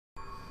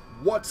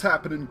What's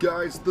happening,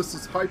 guys? This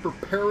is Hyper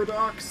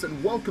Paradox,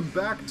 and welcome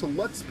back to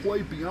Let's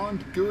Play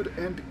Beyond Good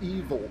and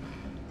Evil.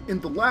 In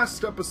the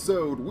last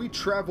episode, we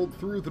traveled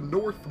through the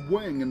North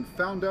Wing and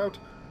found out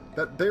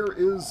that there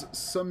is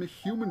some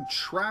human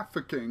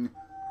trafficking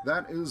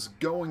that is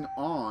going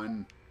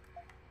on.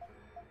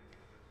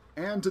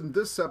 And in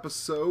this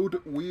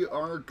episode, we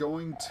are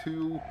going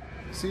to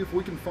see if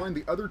we can find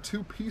the other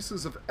two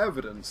pieces of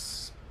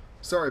evidence.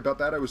 Sorry about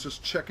that, I was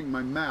just checking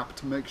my map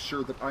to make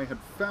sure that I had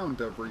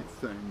found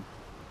everything.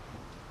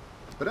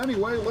 But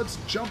anyway, let's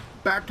jump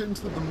back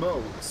into the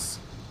modes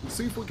and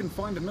see if we can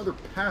find another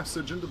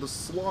passage into the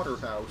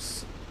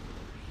slaughterhouse.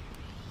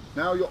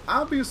 Now, you'll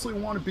obviously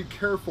want to be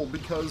careful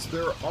because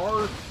there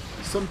are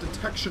some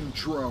detection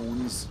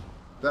drones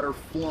that are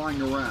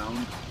flying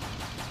around.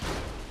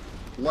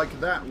 Like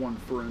that one,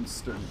 for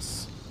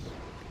instance.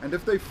 And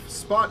if they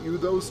spot you,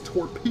 those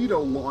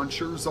torpedo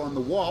launchers on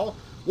the wall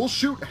will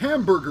shoot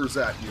hamburgers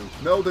at you.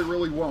 No, they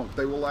really won't.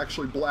 They will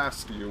actually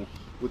blast you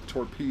with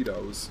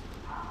torpedoes.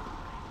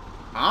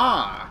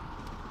 Ah!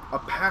 A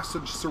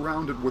passage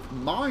surrounded with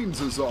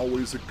mines is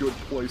always a good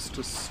place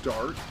to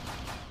start.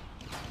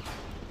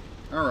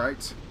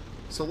 Alright,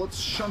 so let's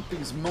shunt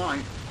these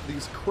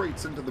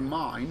crates into the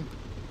mine.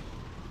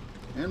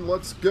 And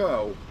let's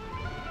go.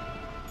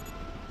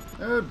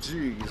 Oh,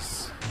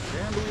 jeez.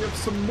 And we have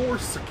some more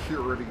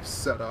security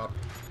set up.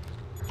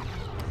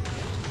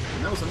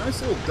 And that was a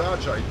nice little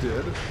dodge I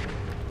did.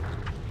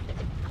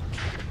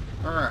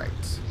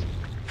 Alright.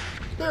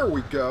 There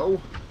we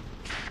go.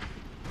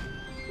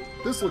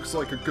 This looks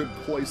like a good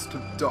place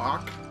to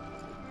dock.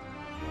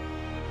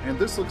 And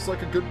this looks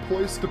like a good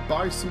place to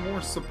buy some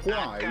more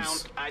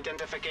supplies.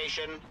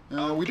 Identification.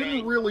 We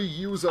didn't really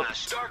use up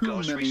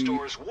too many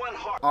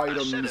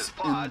items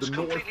in the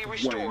North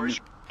Wing.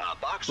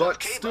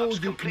 But still,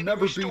 you can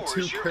never be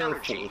too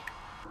careful.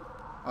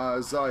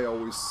 As I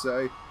always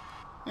say.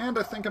 And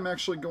I think I'm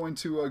actually going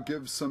to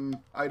give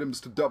some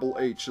items to Double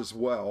H as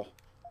well.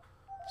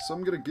 So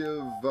I'm going to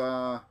give,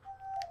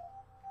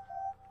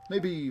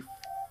 maybe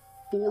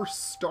 4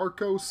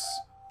 Starkos.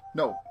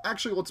 No,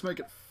 actually, let's make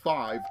it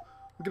 5.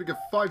 I'm going to give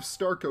 5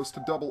 Starkos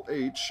to Double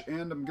H,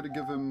 and I'm going to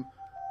give him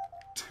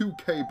 2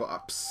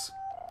 K-Bups.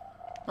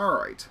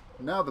 Alright,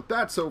 now that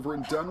that's over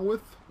and done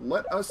with,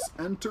 let us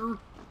enter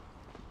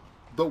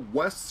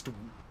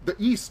the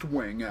East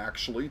Wing,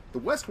 actually. The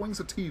West Wing's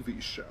a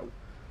TV show.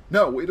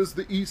 No, it is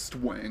the East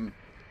Wing.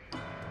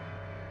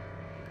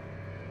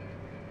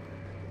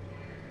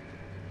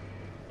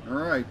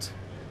 Alright.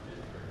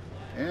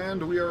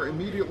 And we are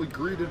immediately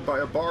greeted by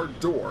a barred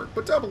door,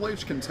 but Double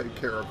H can take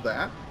care of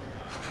that.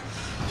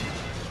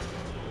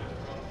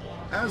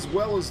 As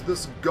well as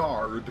this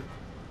guard.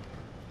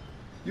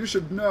 You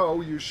should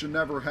know you should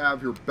never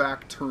have your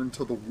back turned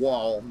to the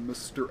wall,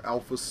 Mr.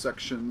 Alpha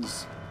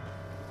Section's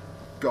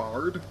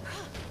guard.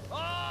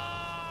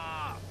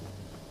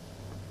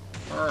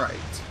 Alright.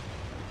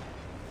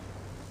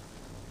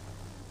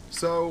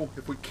 So,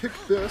 if we kick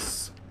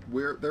this,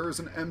 there is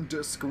an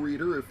M-Disc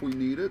reader if we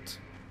need it.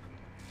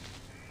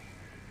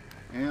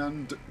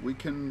 And we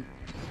can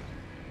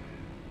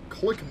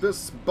click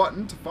this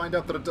button to find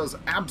out that it does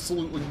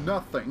absolutely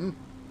nothing.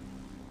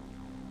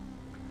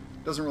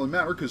 Doesn't really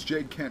matter because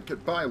Jade can't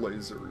get by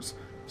lasers.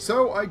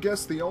 So I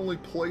guess the only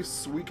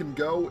place we can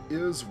go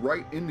is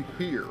right in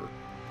here.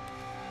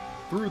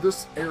 Through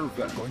this air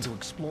vent. We're going to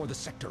explore the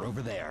sector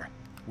over there.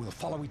 We'll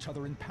follow each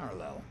other in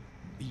parallel.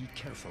 Be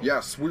careful.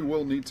 Yes, we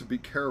will need to be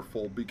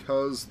careful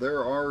because there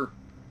are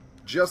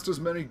just as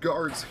many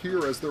guards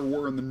here as there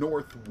were in the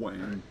North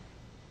Wing.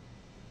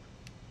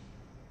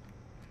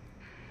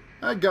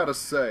 I gotta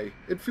say,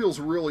 it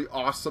feels really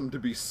awesome to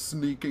be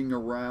sneaking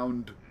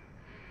around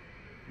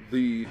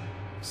the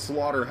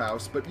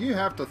slaughterhouse, but you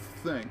have to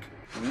think.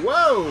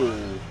 Whoa!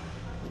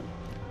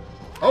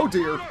 Oh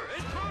dear.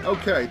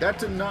 Okay, that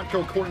did not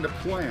go according to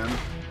plan.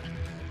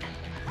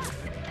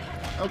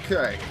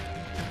 Okay.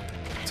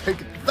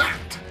 Take that!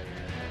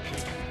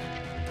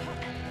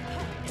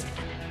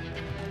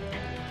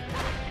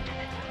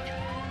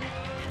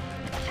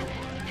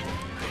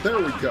 There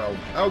we go.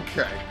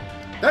 Okay.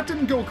 That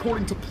didn't go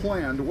according to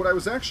plan. What I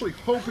was actually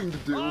hoping to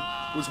do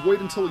was wait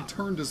until he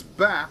turned his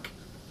back,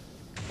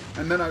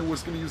 and then I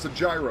was going to use a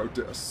gyro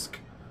disc.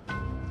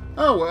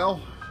 Oh well.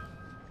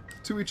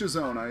 To each his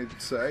own, I'd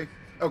say.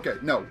 Okay,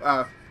 no.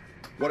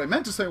 What I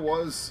meant to say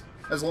was,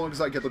 as long as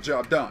I get the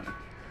job done.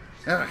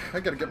 I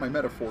gotta get my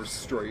metaphors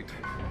straight.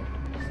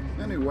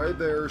 Anyway,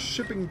 they're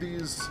shipping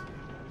these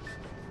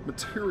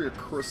materia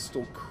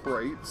crystal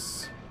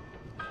crates.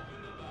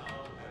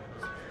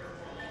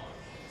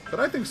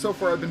 But I think so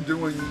far I've been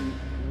doing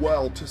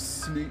well to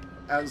sneak,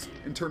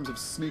 in terms of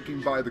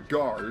sneaking by the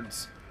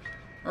guards.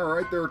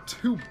 Alright, there are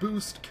 2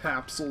 boost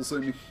capsules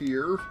in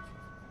here.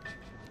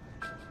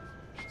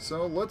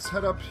 So let's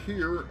head up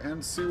here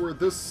and see where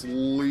this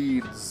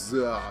leads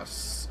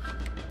us.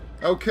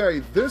 Okay,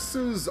 this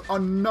is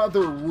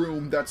another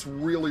room that's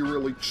really,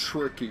 really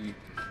tricky.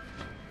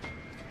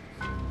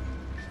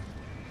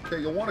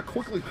 Okay, you'll want to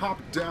quickly hop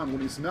down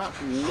when he's not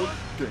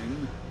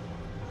looking.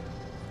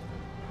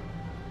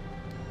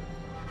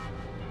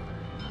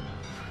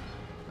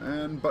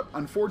 But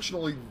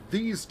unfortunately,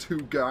 these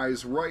two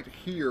guys right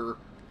here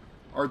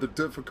are the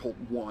difficult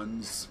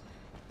ones.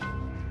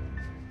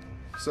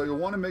 So you'll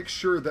want to make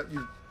sure that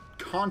you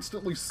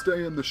constantly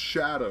stay in the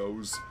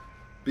shadows,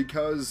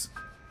 because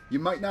you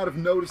might not have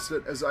noticed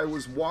it as I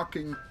was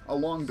walking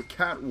along the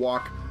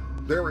catwalk.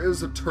 There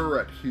is a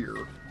turret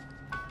here.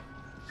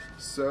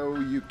 So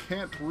you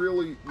can't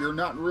really, you're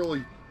not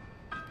really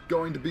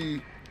going to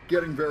be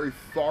getting very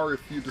far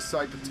if you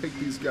decide to take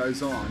these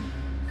guys on.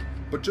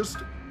 But just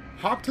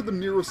hop to the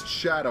nearest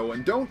shadow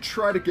and don't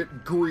try to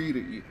get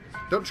greedy.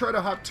 Don't try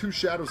to hop 2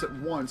 shadows at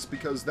once,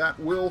 because that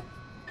will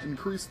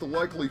increase the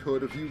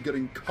likelihood of you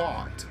getting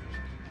caught.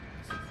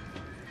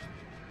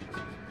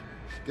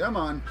 Come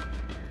on.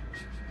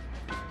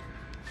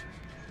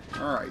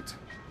 Alright.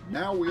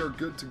 Now we are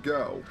good to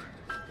go.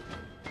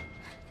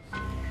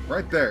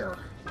 Right there.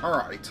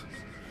 Alright.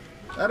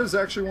 That is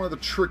actually one of the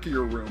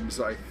trickier rooms,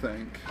 I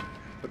think.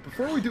 But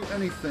before we do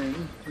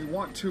anything, we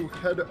want to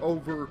head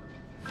over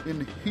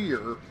in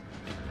here,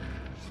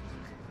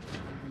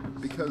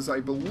 because I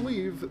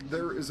believe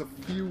there is a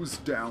fuse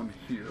down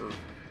here.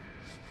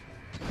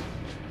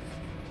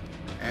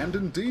 And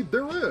indeed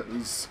there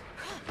is.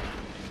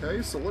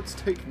 Okay, so let's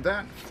take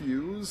that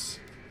fuse.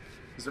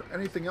 Is there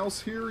anything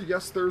else here?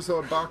 Yes, there's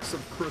a box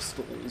of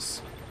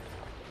crystals.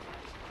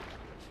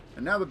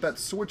 And now that that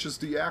switch is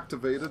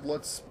deactivated,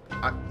 let's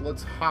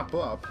hop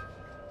up.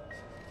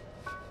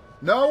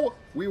 No,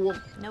 we will...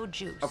 No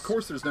juice. Of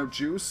course there's no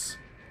juice.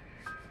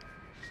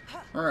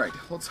 Alright,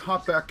 let's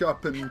hop back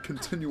up and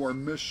continue our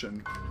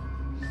mission.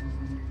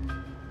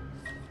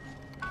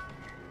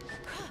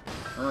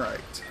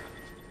 Alright.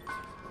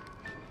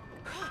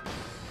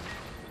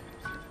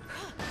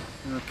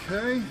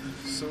 Okay,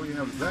 so we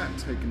have that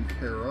taken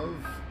care of.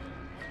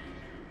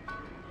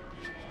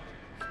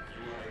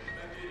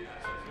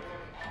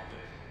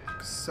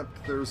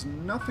 Except there's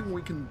nothing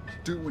we can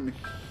do in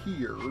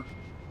here.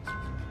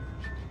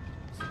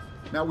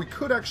 Now, we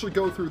could actually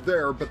go through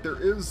there, but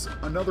there is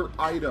another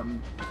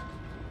item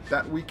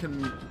that we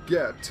can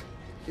get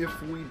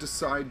if we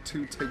decide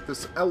to take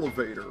this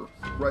elevator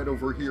right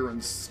over here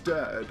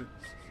instead.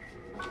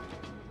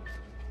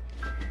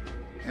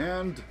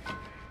 And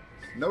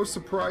no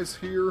surprise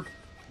here,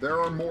 there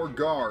are more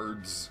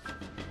guards.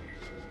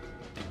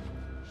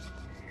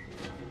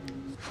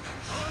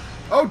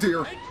 Oh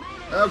dear!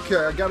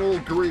 Okay, I got a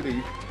little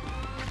greedy.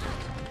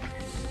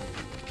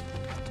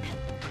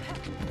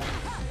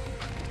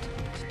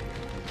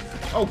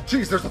 Oh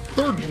jeez, there's a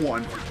third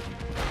one!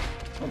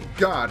 Oh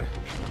god,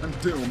 I'm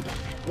doomed.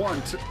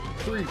 1, 2,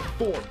 3,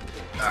 4.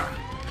 Ah.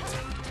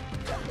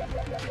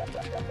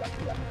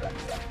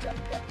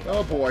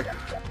 Oh boy.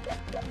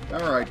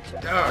 Alright.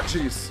 Ah,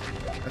 jeez.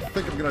 I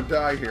think I'm gonna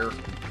die here.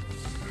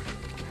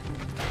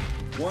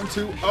 1,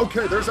 2.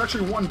 Okay, there's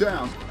actually one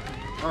down.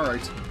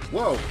 Alright.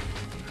 Whoa.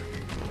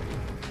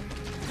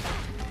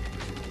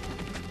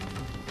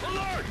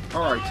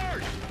 Alright.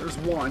 There's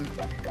one.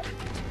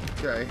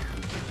 Okay.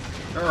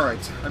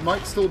 Alright. I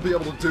might still be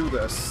able to do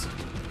this.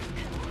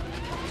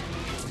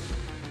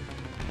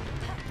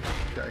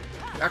 Okay.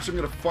 Actually,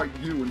 I'm gonna fight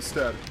you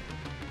instead.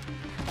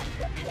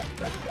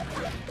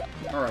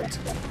 Alright.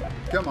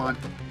 Come on.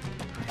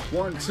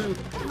 1, 2,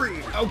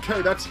 3.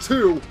 Okay, that's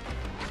 2.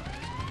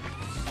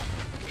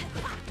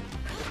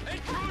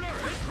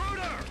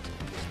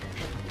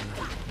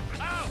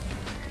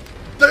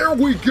 There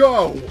we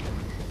go!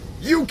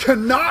 You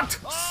cannot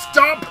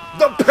stop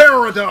the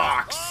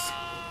paradox!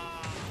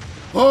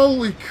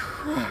 Holy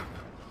crap.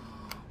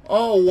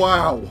 Oh,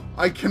 wow.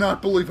 I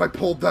cannot believe I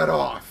pulled that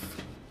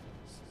off.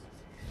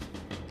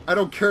 I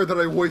don't care that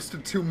I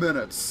wasted 2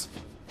 minutes.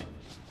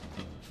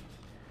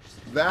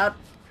 That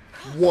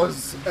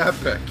was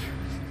epic.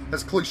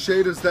 As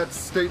cliched as that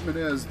statement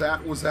is,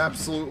 that was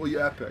absolutely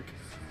epic.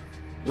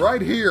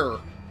 Right here,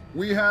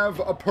 we have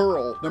a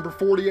pearl, number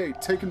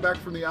 48, taken back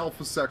from the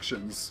alpha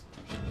sections.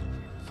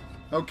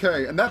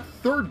 Okay, and that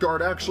third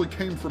guard actually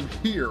came from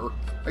here.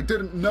 I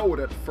didn't know it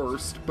at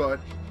first, but...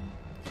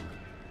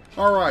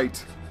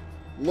 Alright,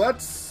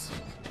 let's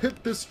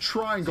hit this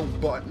triangle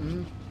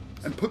button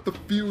and put the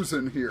fuse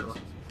in here.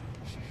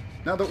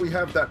 Now that we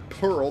have that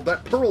pearl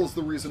is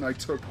the reason I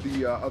took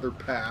the other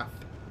path,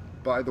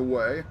 by the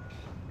way.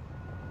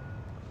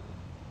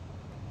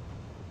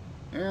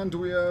 And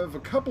we have a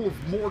couple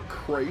of more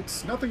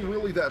crates. Nothing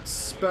really that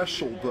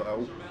special,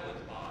 though.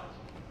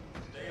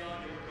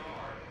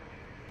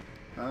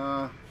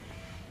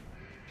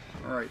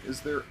 Alright,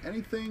 is there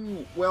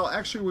anything... Well,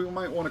 actually, we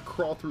might want to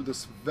crawl through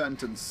this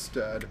vent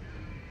instead.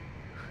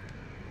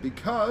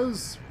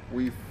 Because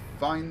we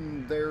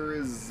find there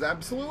is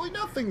absolutely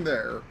nothing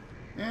there.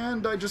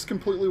 And I just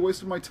completely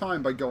wasted my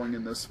time by going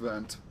in this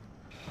vent.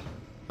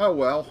 Oh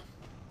well.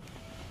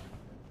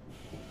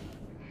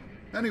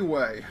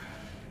 Anyway,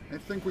 I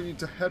think we need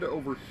to head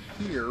over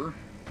here.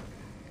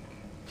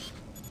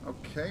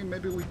 Okay,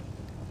 maybe we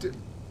did...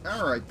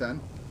 Alright then.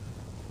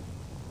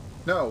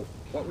 No,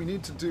 what we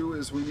need to do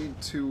is we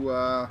need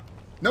to,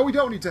 No, we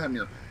don't need to head in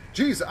here.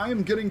 Jeez, I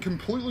am getting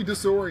completely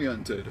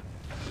disoriented.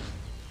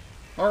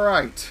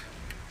 Alright.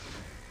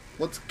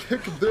 Let's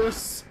kick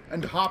this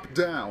and hop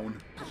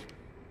down.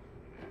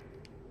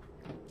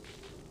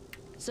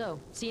 So,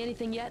 see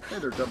anything yet? Hey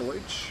there, Double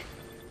H.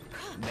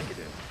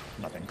 Negative.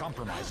 Nothing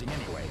compromising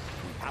anyway.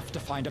 We have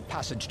to find a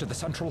passage to the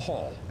central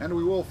hall. And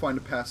we will find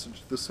a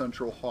passage to the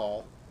central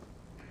hall.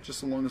 Just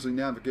so long as we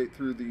navigate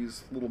through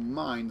these little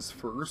mines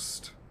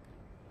first.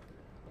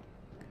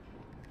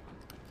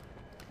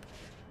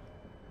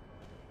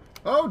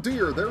 Oh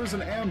dear, there is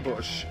an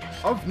ambush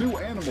of new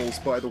animals,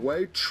 by the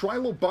way.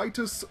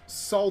 Trilobitis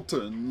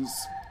saltans.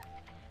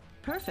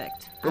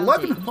 Perfect.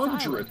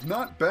 1100,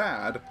 not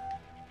bad.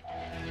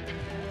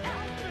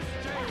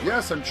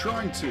 Yes, I'm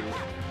trying to.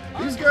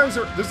 These guys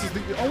are... This is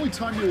the only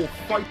time you will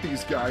fight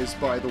these guys,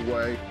 by the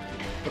way.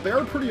 But they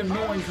are pretty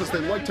annoying because they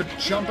like to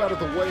jump out of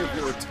the way of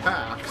your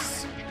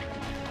attacks.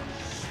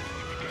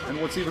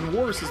 And what's even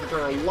worse is that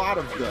there are a lot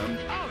of them.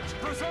 Out!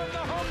 Preserve the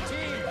home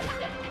team!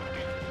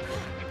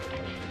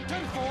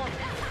 10-4.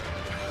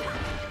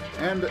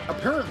 And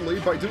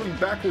apparently, by doing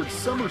backward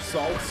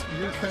somersaults,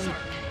 you can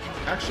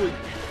actually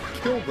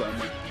kill them.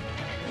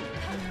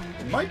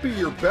 It might be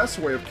your best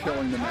way of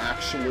killing them,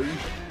 actually.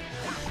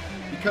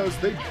 Because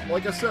they,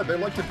 like I said, they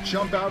like to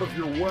jump out of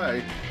your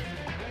way.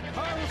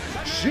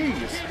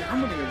 Jeez, how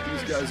many of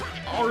these guys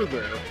are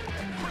there?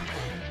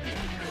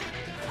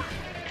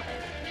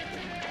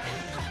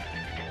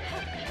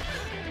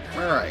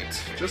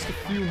 Alright, just a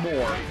few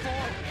more.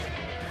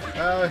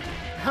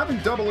 Having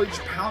Double H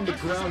pound the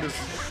ground is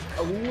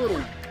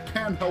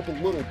can help a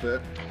little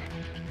bit.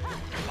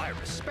 My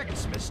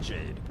respects, Miss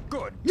Jade.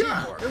 Good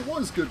Yeah, teamwork. it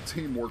was good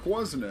teamwork,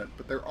 wasn't it?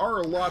 But there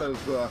are a lot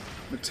of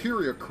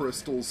materia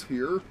crystals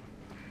here.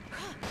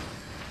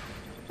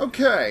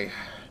 Okay,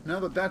 now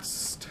that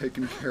that's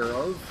taken care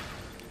of,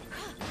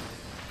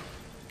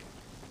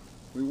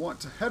 we want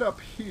to head up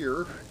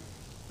here,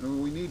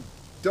 and we need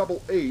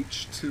Double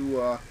H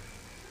to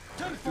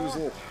do his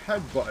little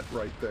headbutt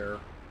right there.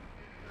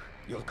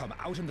 You'll come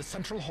out in the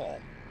central hall.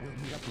 We'll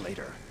meet up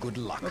later. Good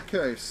luck.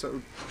 Okay,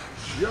 so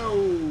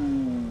Joe...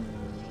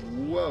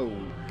 Whoa.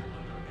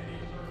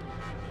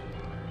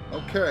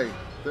 Okay,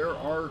 there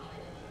are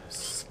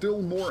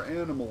still more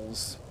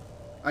animals.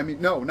 I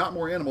mean, no, not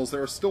more animals.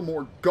 There are still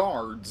more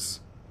guards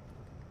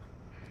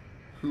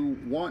who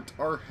want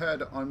our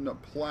head on a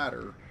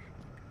platter.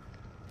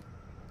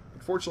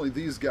 Unfortunately,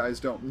 these guys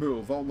don't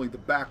move. Only the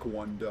back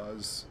one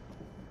does.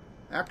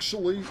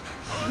 Actually,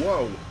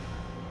 whoa.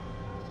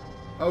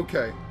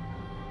 Okay.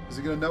 Is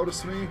he going to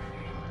notice me?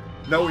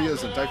 No, he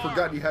isn't. I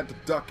forgot he had to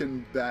duck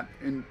in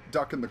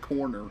the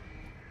corner.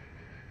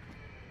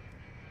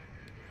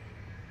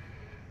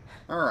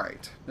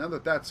 Alright, now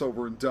that that's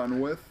over and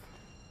done with,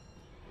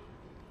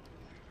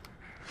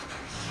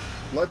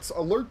 let's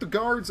alert the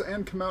guards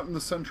and come out in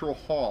the central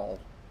hall.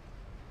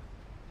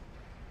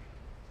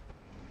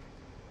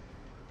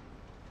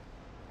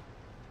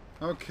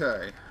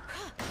 Okay.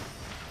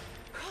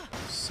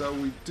 So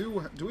we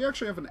do we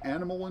actually have an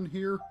animal in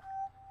here?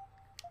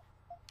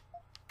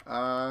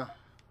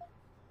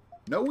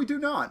 No, we do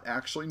not,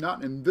 actually.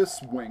 Not in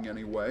this wing,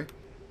 anyway.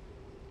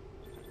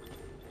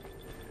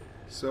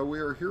 So we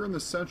are here in the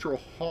central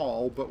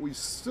hall, but we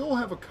still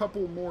have a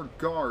couple more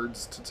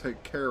guards to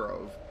take care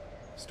of.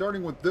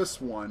 Starting with this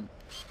one.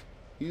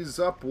 He's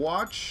up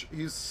watch.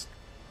 He's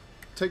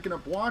taken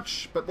up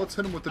watch, but let's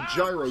hit him with the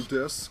gyro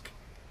disc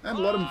and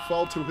let him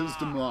fall to his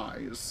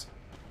demise.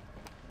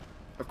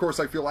 Of course,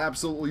 I feel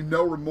absolutely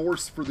no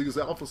remorse for these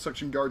Alpha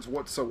Section guards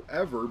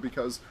whatsoever,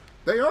 because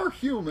they are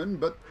human,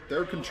 but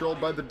they're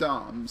controlled by the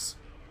DOMs.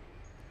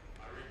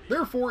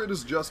 Therefore, it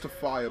is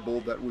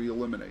justifiable that we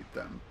eliminate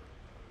them.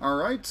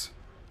 Alright.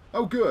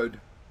 Oh, good.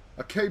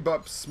 A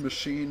K-Bups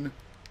machine,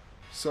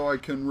 so I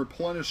can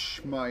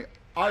replenish my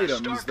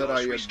items that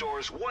I had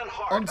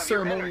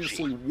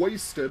unceremoniously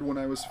wasted when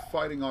I was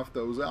fighting off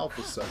those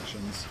Alpha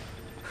Sections.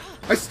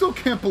 I still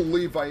can't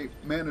believe I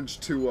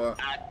managed to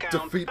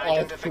defeat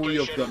all three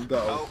of them,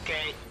 though.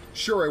 Okay.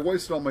 Sure, I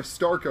wasted all my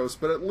Starkos,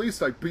 but at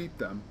least I beat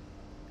them.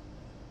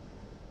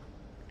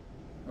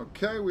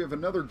 Okay, we have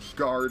another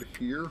guard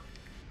here.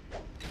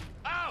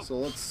 So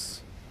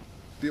let's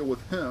deal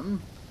with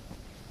him.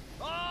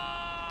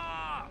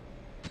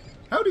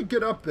 How'd he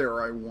get up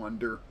there, I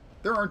wonder?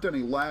 There aren't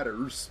any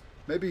ladders.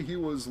 Maybe he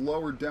was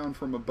lowered down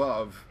from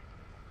above.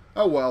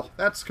 Oh well,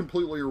 that's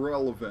completely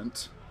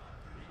irrelevant.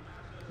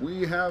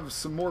 We have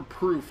some more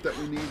proof that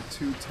we need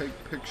to take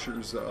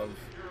pictures of.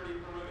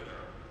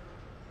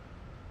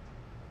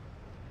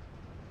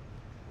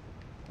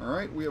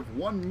 Alright, we have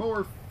one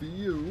more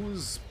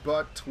fuse,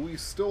 but we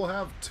still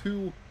have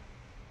 2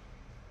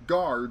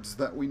 guards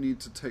that we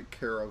need to take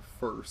care of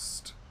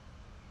first.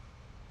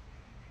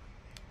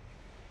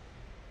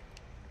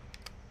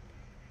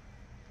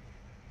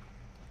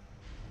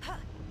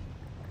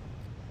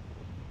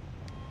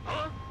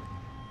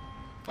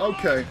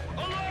 Okay.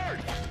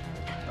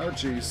 Oh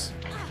jeez.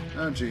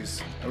 Oh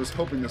jeez. I was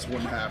hoping this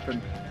wouldn't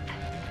happen.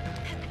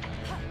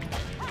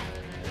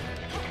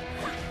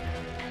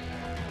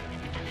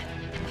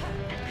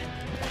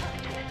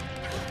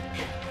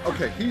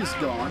 Okay, he's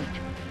gone.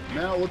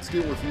 Now let's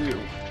deal with you.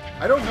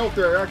 I don't know if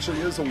there actually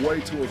is a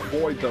way to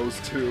avoid those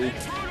two.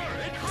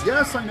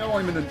 Yes, I know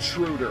I'm an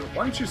intruder.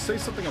 Why don't you say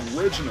something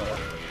original?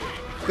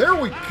 There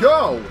we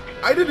go!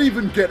 I didn't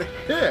even get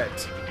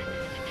hit!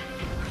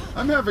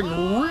 I'm having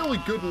really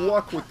good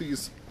luck with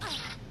these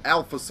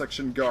Alpha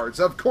Section guards.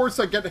 Of course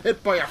I get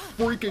hit by a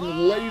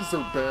freaking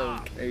laser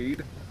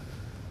barricade.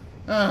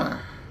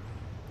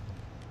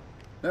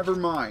 Never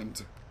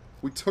mind.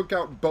 We took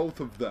out both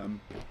of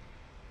them.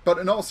 But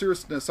in all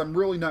seriousness, I'm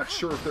really not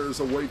sure if there's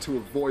a way to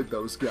avoid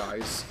those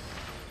guys.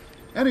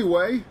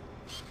 Anyway,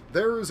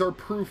 there is our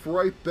proof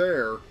right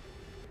there.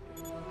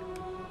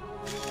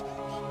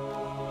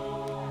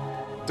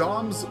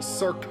 Dom's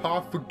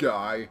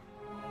sarcophagi.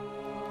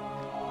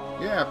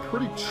 Yeah,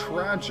 pretty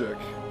tragic.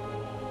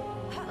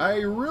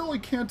 I really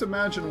can't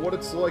imagine what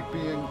it's like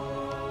being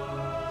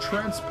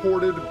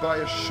transported by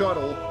a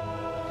shuttle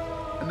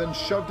and then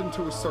shoved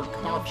into a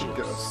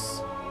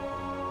sarcophagus.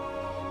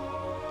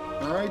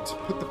 Alright,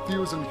 put the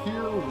fuse in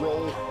here,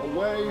 roll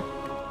away,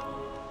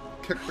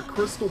 kick the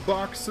crystal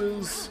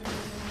boxes.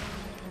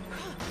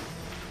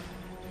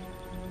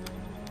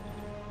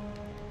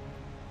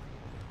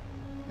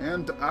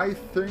 And I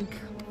think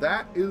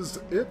that is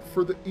it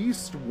for the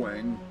East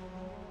Wing.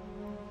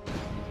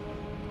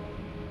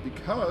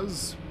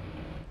 Because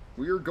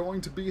we are going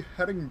to be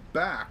heading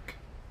back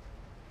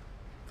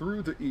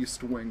through the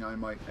East Wing, I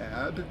might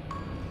add.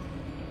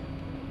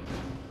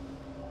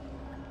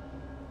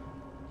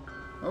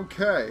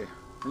 Okay,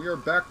 we are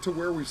back to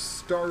where we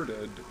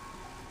started.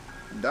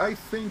 And I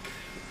think,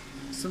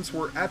 since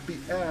we're at the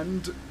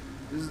end,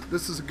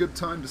 this is a good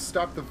time to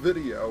stop the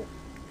video.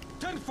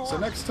 So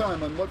next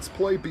time on Let's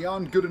Play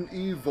Beyond Good and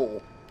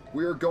Evil,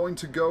 we are going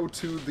to go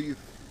to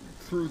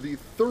through the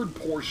third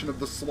portion of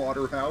the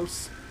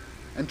slaughterhouse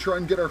and try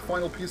and get our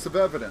final piece of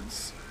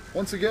evidence.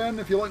 Once again,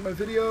 if you like my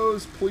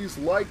videos, please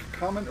like,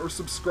 comment, or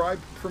subscribe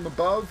from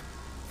above.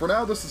 For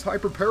now, this is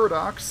Hyper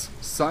Paradox,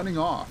 signing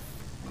off.